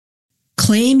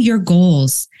Claim your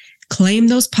goals. Claim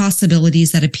those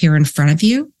possibilities that appear in front of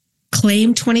you.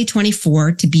 Claim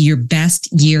 2024 to be your best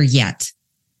year yet.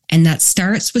 And that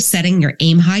starts with setting your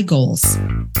aim high goals.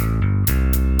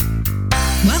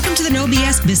 Welcome to the No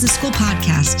BS Business School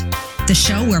podcast, the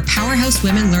show where powerhouse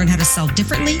women learn how to sell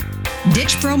differently,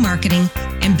 ditch bro marketing,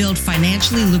 and build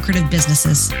financially lucrative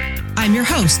businesses. I'm your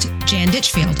host, Jan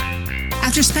Ditchfield.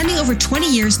 After spending over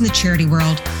 20 years in the charity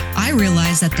world, I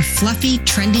realized that the fluffy,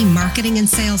 trendy marketing and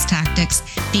sales tactics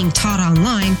being taught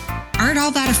online aren't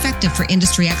all that effective for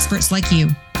industry experts like you.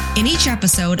 In each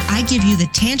episode, I give you the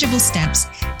tangible steps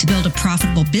to build a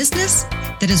profitable business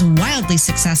that is wildly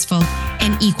successful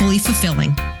and equally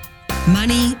fulfilling.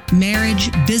 Money,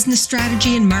 marriage, business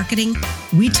strategy, and marketing,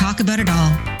 we talk about it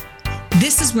all.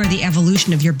 This is where the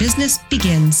evolution of your business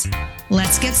begins.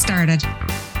 Let's get started.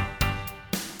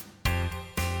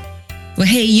 Well,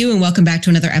 hey, you, and welcome back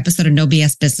to another episode of No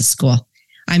BS Business School.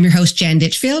 I'm your host, Jan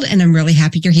Ditchfield, and I'm really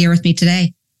happy you're here with me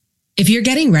today. If you're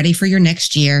getting ready for your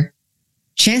next year,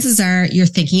 chances are you're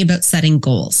thinking about setting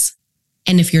goals.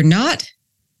 And if you're not,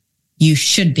 you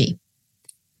should be.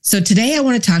 So today I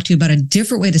want to talk to you about a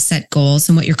different way to set goals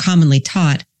than what you're commonly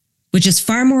taught, which is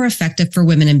far more effective for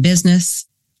women in business,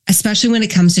 especially when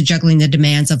it comes to juggling the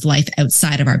demands of life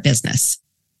outside of our business.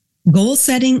 Goal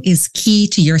setting is key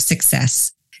to your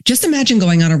success. Just imagine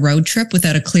going on a road trip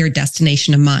without a clear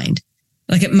destination in mind.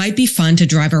 Like, it might be fun to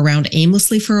drive around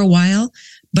aimlessly for a while,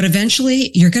 but eventually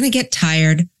you're going to get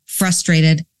tired,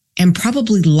 frustrated, and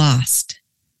probably lost.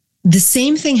 The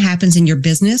same thing happens in your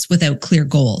business without clear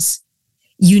goals.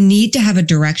 You need to have a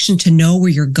direction to know where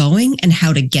you're going and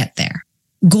how to get there.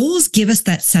 Goals give us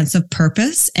that sense of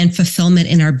purpose and fulfillment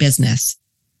in our business.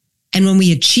 And when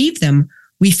we achieve them,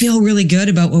 we feel really good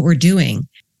about what we're doing.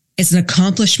 It's an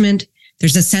accomplishment.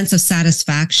 There's a sense of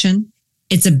satisfaction.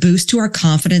 It's a boost to our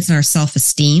confidence and our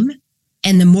self-esteem.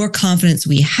 And the more confidence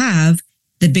we have,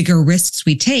 the bigger risks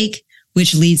we take,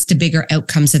 which leads to bigger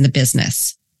outcomes in the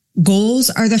business. Goals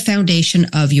are the foundation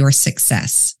of your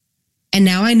success. And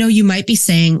now I know you might be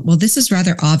saying, well, this is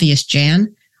rather obvious,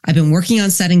 Jan. I've been working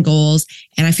on setting goals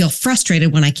and I feel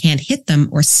frustrated when I can't hit them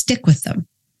or stick with them.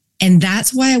 And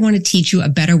that's why I want to teach you a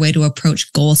better way to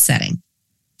approach goal setting.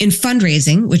 In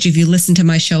fundraising, which if you listen to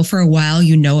my show for a while,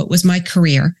 you know it was my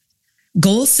career,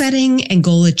 goal setting and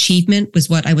goal achievement was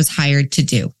what I was hired to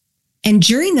do. And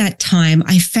during that time,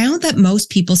 I found that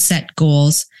most people set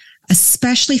goals,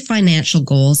 especially financial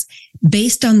goals,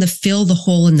 based on the fill the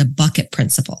hole in the bucket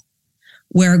principle,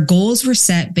 where goals were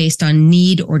set based on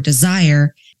need or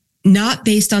desire, not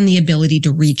based on the ability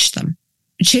to reach them.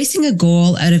 Chasing a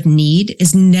goal out of need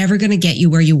is never going to get you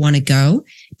where you want to go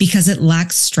because it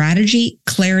lacks strategy,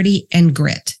 clarity, and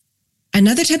grit.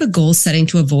 Another type of goal setting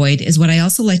to avoid is what I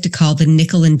also like to call the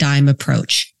nickel and dime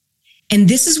approach. And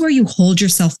this is where you hold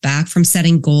yourself back from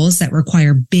setting goals that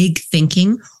require big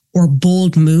thinking or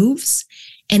bold moves.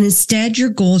 And instead, your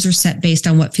goals are set based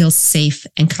on what feels safe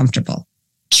and comfortable.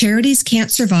 Charities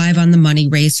can't survive on the money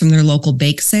raised from their local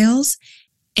bake sales.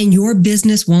 And your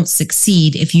business won't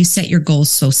succeed if you set your goals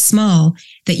so small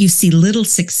that you see little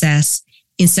success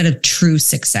instead of true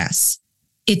success.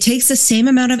 It takes the same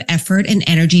amount of effort and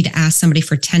energy to ask somebody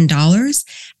for $10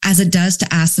 as it does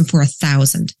to ask them for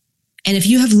 $1,000. And if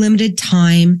you have limited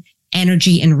time,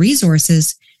 energy, and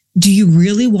resources, do you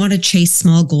really want to chase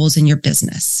small goals in your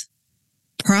business?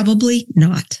 Probably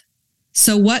not.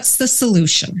 So what's the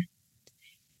solution?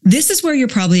 This is where you're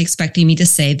probably expecting me to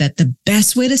say that the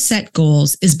best way to set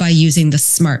goals is by using the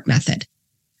SMART method,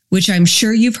 which I'm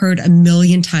sure you've heard a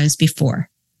million times before.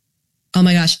 Oh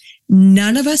my gosh,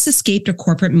 none of us escaped a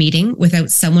corporate meeting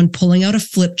without someone pulling out a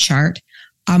flip chart,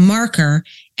 a marker,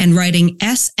 and writing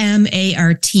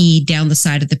SMART down the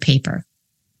side of the paper.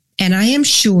 And I am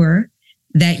sure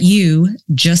that you,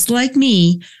 just like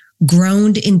me,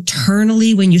 groaned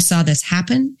internally when you saw this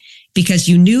happen, because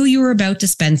you knew you were about to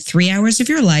spend 3 hours of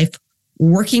your life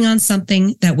working on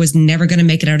something that was never going to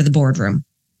make it out of the boardroom.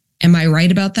 Am I right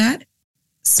about that?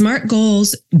 Smart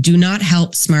goals do not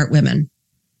help smart women.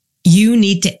 You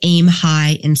need to aim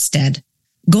high instead.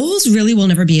 Goals really will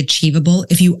never be achievable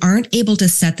if you aren't able to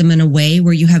set them in a way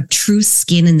where you have true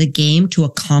skin in the game to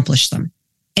accomplish them.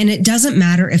 And it doesn't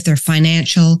matter if they're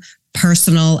financial,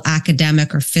 personal,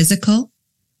 academic, or physical.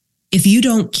 If you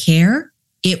don't care,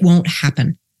 it won't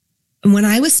happen. When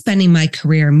I was spending my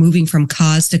career moving from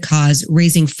cause to cause,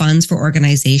 raising funds for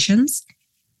organizations,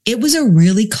 it was a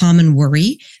really common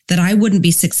worry that I wouldn't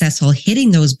be successful hitting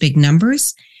those big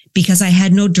numbers because I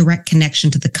had no direct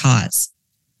connection to the cause.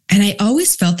 And I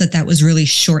always felt that that was really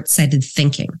short-sighted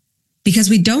thinking, because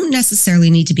we don't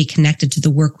necessarily need to be connected to the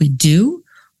work we do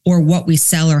or what we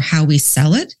sell or how we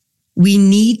sell it. we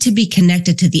need to be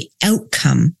connected to the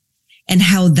outcome and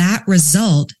how that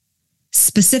result,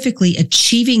 specifically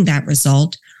achieving that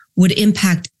result, would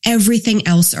impact everything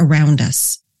else around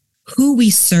us. Who we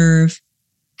serve,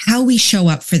 how we show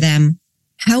up for them,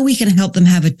 how we can help them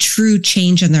have a true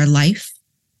change in their life,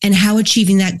 and how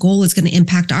achieving that goal is going to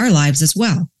impact our lives as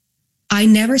well. I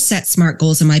never set SMART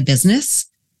goals in my business.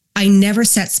 I never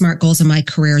set SMART goals in my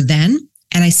career then,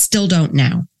 and I still don't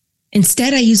now.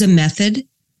 Instead, I use a method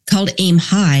called Aim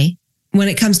High when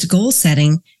it comes to goal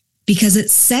setting because it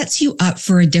sets you up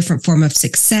for a different form of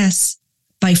success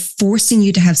by forcing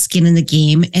you to have skin in the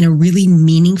game in a really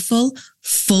meaningful,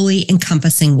 fully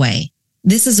encompassing way.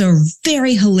 This is a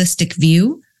very holistic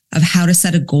view of how to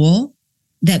set a goal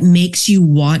that makes you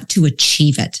want to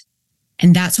achieve it.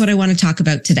 And that's what I want to talk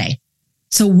about today.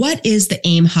 So what is the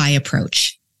Aim High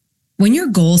approach? When you're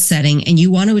goal setting and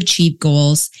you want to achieve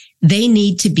goals, they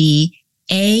need to be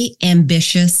A,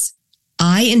 ambitious,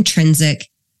 I, intrinsic,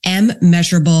 M,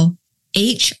 measurable,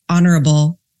 H,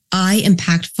 honorable, I,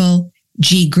 impactful,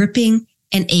 G, gripping,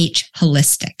 and H,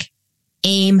 holistic.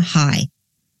 Aim high.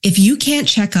 If you can't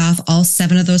check off all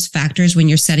 7 of those factors when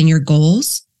you're setting your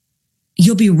goals,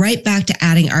 you'll be right back to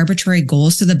adding arbitrary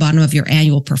goals to the bottom of your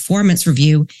annual performance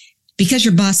review because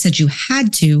your boss said you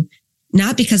had to,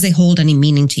 not because they hold any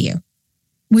meaning to you.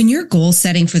 When you're goal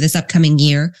setting for this upcoming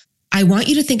year, I want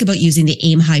you to think about using the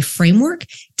Aim High framework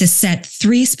to set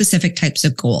 3 specific types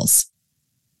of goals.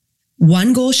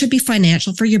 One goal should be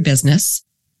financial for your business.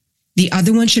 The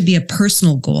other one should be a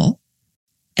personal goal.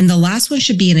 And the last one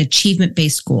should be an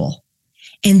achievement-based goal.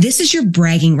 And this is your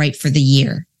bragging right for the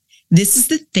year. This is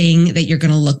the thing that you're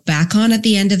going to look back on at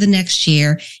the end of the next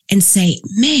year and say,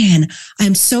 man,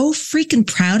 I'm so freaking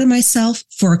proud of myself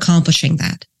for accomplishing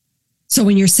that. So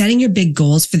when you're setting your big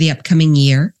goals for the upcoming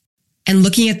year and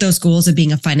looking at those goals of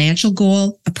being a financial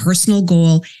goal, a personal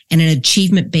goal, and an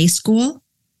achievement-based goal,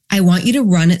 I want you to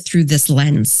run it through this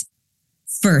lens.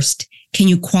 First, can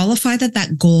you qualify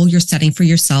that goal you're setting for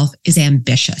yourself is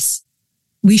ambitious?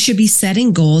 We should be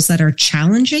setting goals that are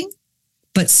challenging,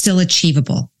 but still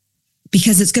achievable,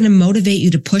 because it's going to motivate you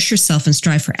to push yourself and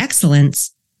strive for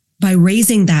excellence by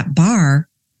raising that bar,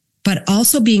 but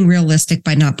also being realistic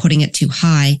by not putting it too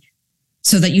high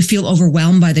so that you feel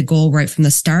overwhelmed by the goal right from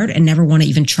the start and never want to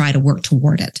even try to work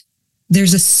toward it.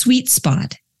 There's a sweet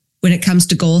spot when it comes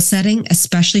to goal setting,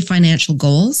 especially financial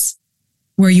goals,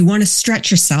 where you want to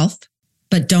stretch yourself,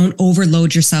 but don't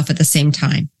overload yourself at the same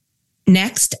time.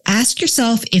 Next, ask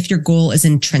yourself if your goal is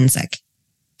intrinsic.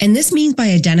 And this means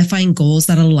by identifying goals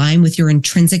that align with your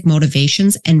intrinsic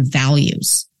motivations and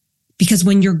values. Because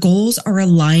when your goals are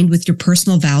aligned with your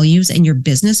personal values and your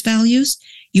business values,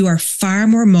 you are far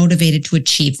more motivated to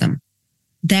achieve them.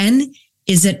 Then,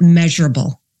 is it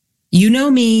measurable? You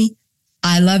know me,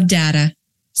 I love data.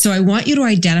 So I want you to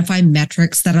identify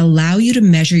metrics that allow you to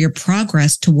measure your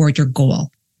progress toward your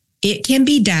goal. It can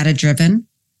be data-driven.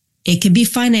 It can be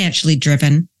financially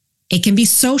driven. It can be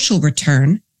social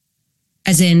return,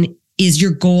 as in, is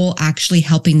your goal actually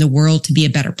helping the world to be a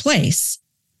better place?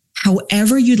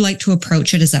 However you'd like to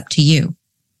approach it is up to you.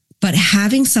 But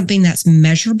having something that's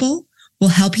measurable will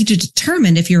help you to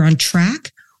determine if you're on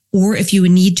track or if you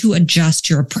need to adjust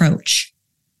your approach.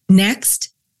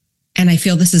 Next, and I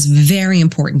feel this is very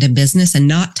important in business and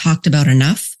not talked about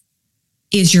enough,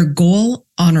 is your goal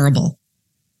honorable?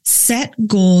 Set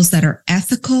goals that are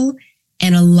ethical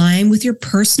and align with your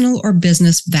personal or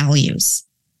business values,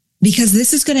 because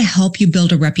this is going to help you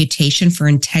build a reputation for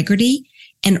integrity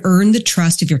and earn the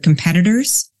trust of your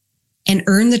competitors and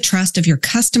earn the trust of your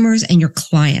customers and your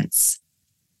clients.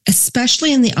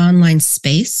 Especially in the online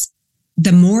space,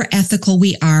 the more ethical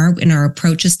we are in our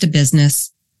approaches to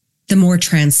business, the more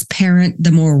transparent,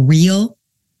 the more real,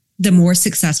 the more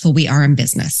successful we are in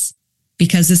business.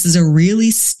 Because this is a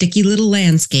really sticky little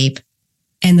landscape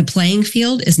and the playing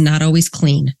field is not always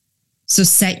clean. So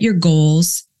set your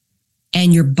goals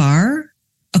and your bar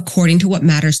according to what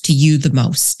matters to you the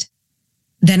most.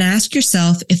 Then ask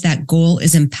yourself if that goal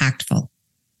is impactful.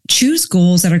 Choose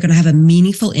goals that are going to have a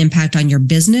meaningful impact on your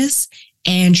business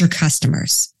and your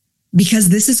customers, because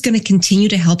this is going to continue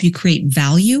to help you create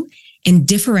value and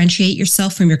differentiate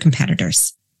yourself from your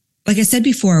competitors. Like I said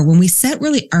before, when we set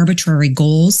really arbitrary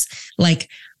goals, like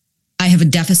I have a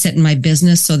deficit in my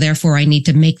business, so therefore I need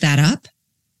to make that up,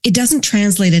 it doesn't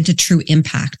translate into true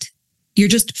impact. You're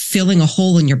just filling a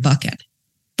hole in your bucket.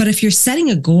 But if you're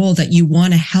setting a goal that you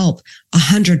want to help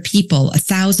 100 people,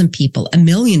 1,000 people,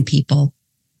 1,000,000 people,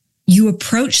 you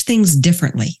approach things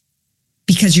differently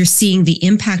because you're seeing the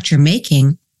impact you're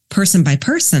making person by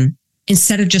person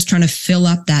instead of just trying to fill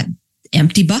up that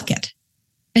empty bucket.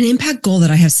 An impact goal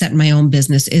that I have set in my own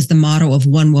business is the motto of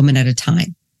one woman at a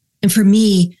time. And for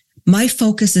me, my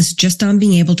focus is just on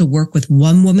being able to work with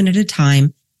one woman at a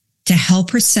time to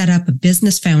help her set up a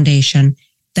business foundation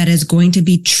that is going to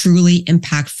be truly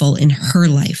impactful in her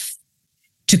life,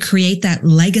 to create that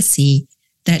legacy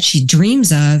that she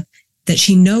dreams of, that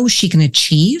she knows she can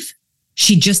achieve.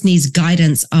 She just needs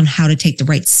guidance on how to take the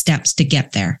right steps to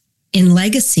get there. In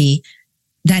legacy,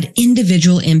 that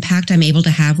individual impact I'm able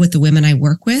to have with the women I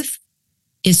work with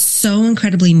is so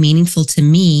incredibly meaningful to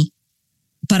me,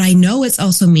 but I know it's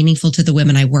also meaningful to the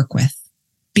women I work with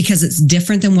because it's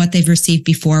different than what they've received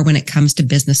before when it comes to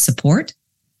business support.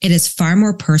 It is far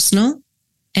more personal.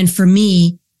 And for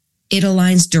me, it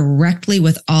aligns directly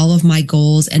with all of my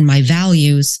goals and my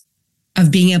values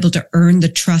of being able to earn the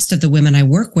trust of the women I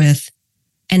work with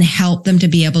and help them to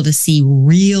be able to see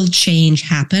real change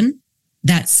happen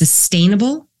that's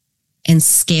sustainable and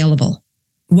scalable.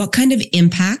 What kind of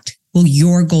impact will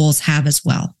your goals have as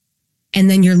well? And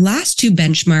then your last two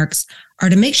benchmarks are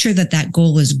to make sure that that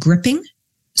goal is gripping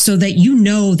so that you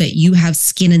know that you have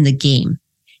skin in the game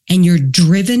and you're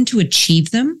driven to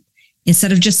achieve them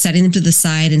instead of just setting them to the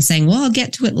side and saying, well, I'll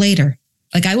get to it later.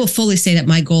 Like I will fully say that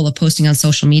my goal of posting on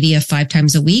social media 5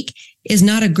 times a week is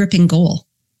not a gripping goal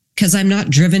because I'm not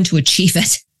driven to achieve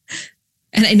it.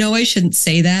 And I know I shouldn't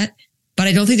say that, but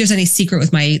I don't think there's any secret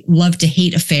with my love to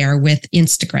hate affair with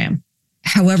Instagram.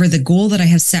 However, the goal that I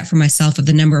have set for myself of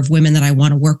the number of women that I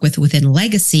want to work with within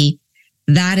Legacy,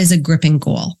 that is a gripping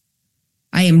goal.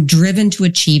 I am driven to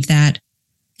achieve that.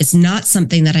 It's not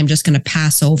something that I'm just going to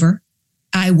pass over.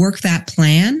 I work that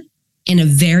plan in a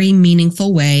very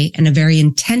meaningful way and a very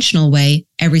intentional way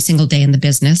every single day in the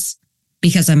business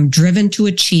because I'm driven to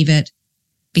achieve it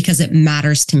because it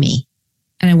matters to me.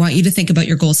 And I want you to think about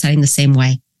your goal setting the same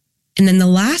way. And then the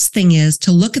last thing is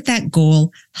to look at that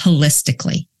goal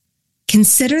holistically.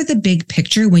 Consider the big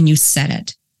picture when you set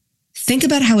it. Think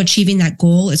about how achieving that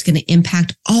goal is going to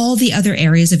impact all the other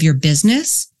areas of your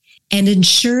business and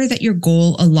ensure that your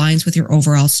goal aligns with your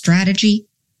overall strategy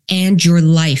and your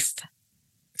life.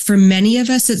 For many of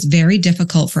us, it's very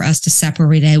difficult for us to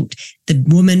separate out the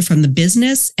woman from the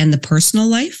business and the personal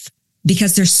life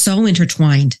because they're so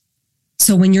intertwined.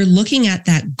 So when you're looking at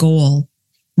that goal,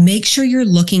 make sure you're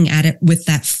looking at it with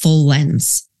that full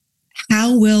lens.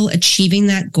 How will achieving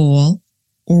that goal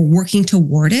or working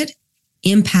toward it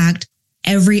impact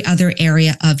every other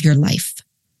area of your life?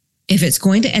 If it's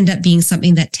going to end up being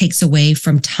something that takes away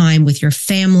from time with your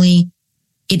family,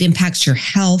 it impacts your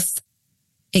health,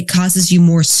 it causes you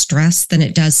more stress than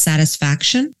it does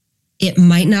satisfaction, it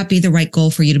might not be the right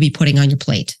goal for you to be putting on your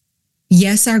plate.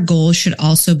 Yes, our goals should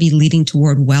also be leading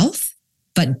toward wealth,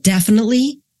 but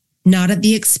definitely not at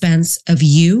the expense of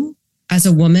you as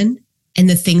a woman and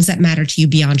the things that matter to you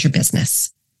beyond your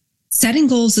business. Setting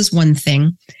goals is one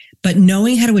thing, but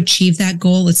knowing how to achieve that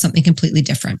goal is something completely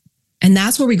different. And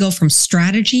that's where we go from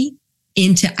strategy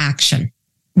into action,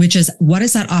 which is what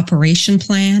is that operation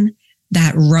plan,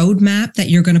 that roadmap that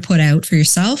you're going to put out for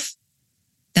yourself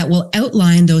that will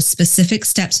outline those specific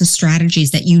steps and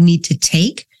strategies that you need to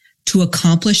take to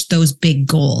accomplish those big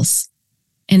goals.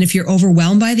 And if you're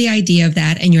overwhelmed by the idea of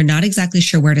that and you're not exactly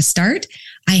sure where to start,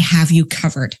 I have you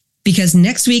covered. Because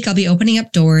next week I'll be opening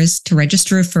up doors to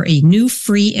register for a new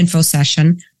free info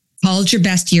session called Your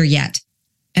Best Year Yet.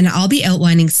 And I'll be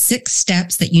outlining 6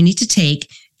 steps that you need to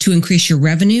take to increase your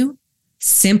revenue,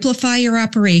 simplify your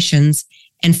operations,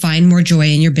 and find more joy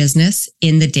in your business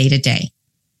in the day-to-day.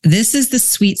 This is the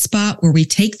sweet spot where we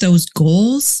take those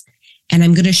goals and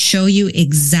I'm going to show you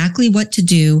exactly what to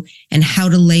do and how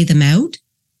to lay them out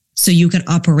so you can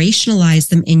operationalize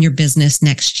them in your business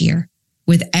next year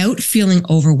without feeling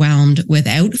overwhelmed,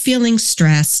 without feeling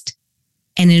stressed,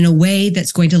 and in a way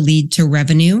that's going to lead to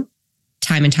revenue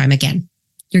time and time again.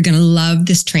 You're going to love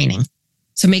this training.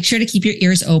 So make sure to keep your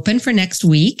ears open for next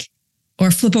week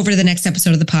or flip over to the next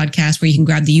episode of the podcast where you can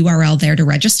grab the URL there to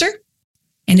register.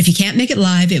 And if you can't make it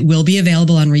live, it will be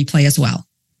available on replay as well.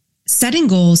 Setting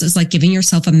goals is like giving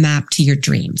yourself a map to your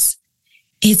dreams.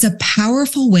 It's a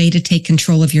powerful way to take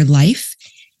control of your life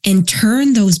and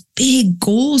turn those big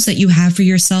goals that you have for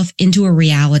yourself into a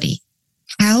reality.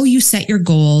 How you set your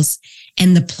goals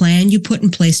and the plan you put in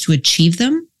place to achieve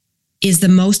them is the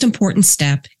most important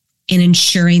step in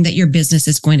ensuring that your business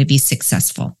is going to be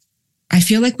successful. I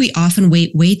feel like we often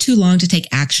wait way too long to take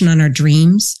action on our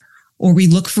dreams, or we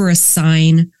look for a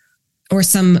sign or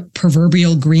some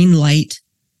proverbial green light.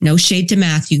 No shade to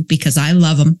Matthew because I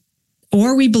love him.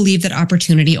 Or we believe that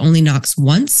opportunity only knocks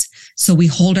once, so we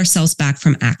hold ourselves back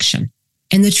from action.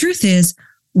 And the truth is,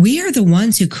 we are the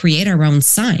ones who create our own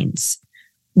signs.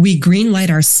 We green light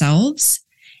ourselves,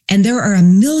 And there are a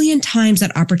million times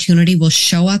that opportunity will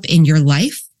show up in your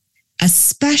life,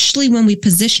 especially when we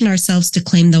position ourselves to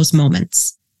claim those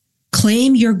moments.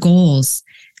 Claim your goals.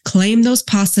 Claim those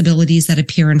possibilities that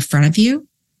appear in front of you.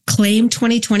 Claim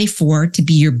 2024 to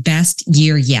be your best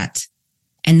year yet.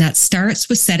 And that starts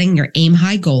with setting your aim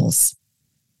high goals.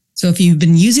 So if you've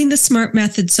been using the SMART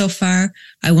method so far,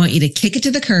 I want you to kick it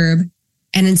to the curb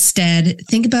and instead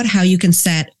think about how you can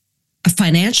set a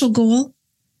financial goal,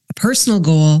 a personal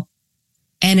goal,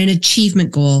 and an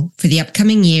achievement goal for the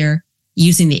upcoming year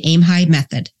using the aim high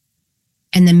method.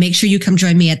 And then make sure you come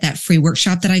join me at that free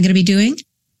workshop that I'm going to be doing,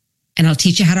 and I'll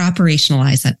teach you how to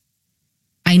operationalize it.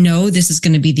 I know this is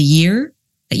going to be the year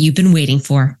that you've been waiting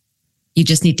for. You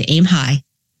just need to aim high.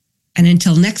 And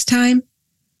until next time,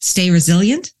 stay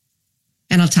resilient,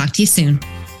 and I'll talk to you soon.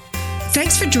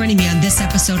 Thanks for joining me on this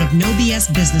episode of No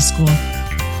BS Business School.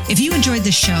 If you enjoyed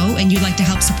the show and you'd like to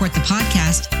help support the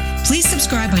podcast, please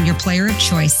subscribe on your player of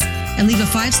choice and leave a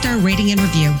 5-star rating and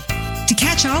review. To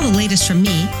catch all the latest from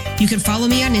me, you can follow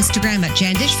me on Instagram at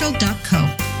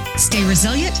janditchfield.co. Stay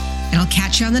resilient, and I'll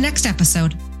catch you on the next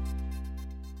episode.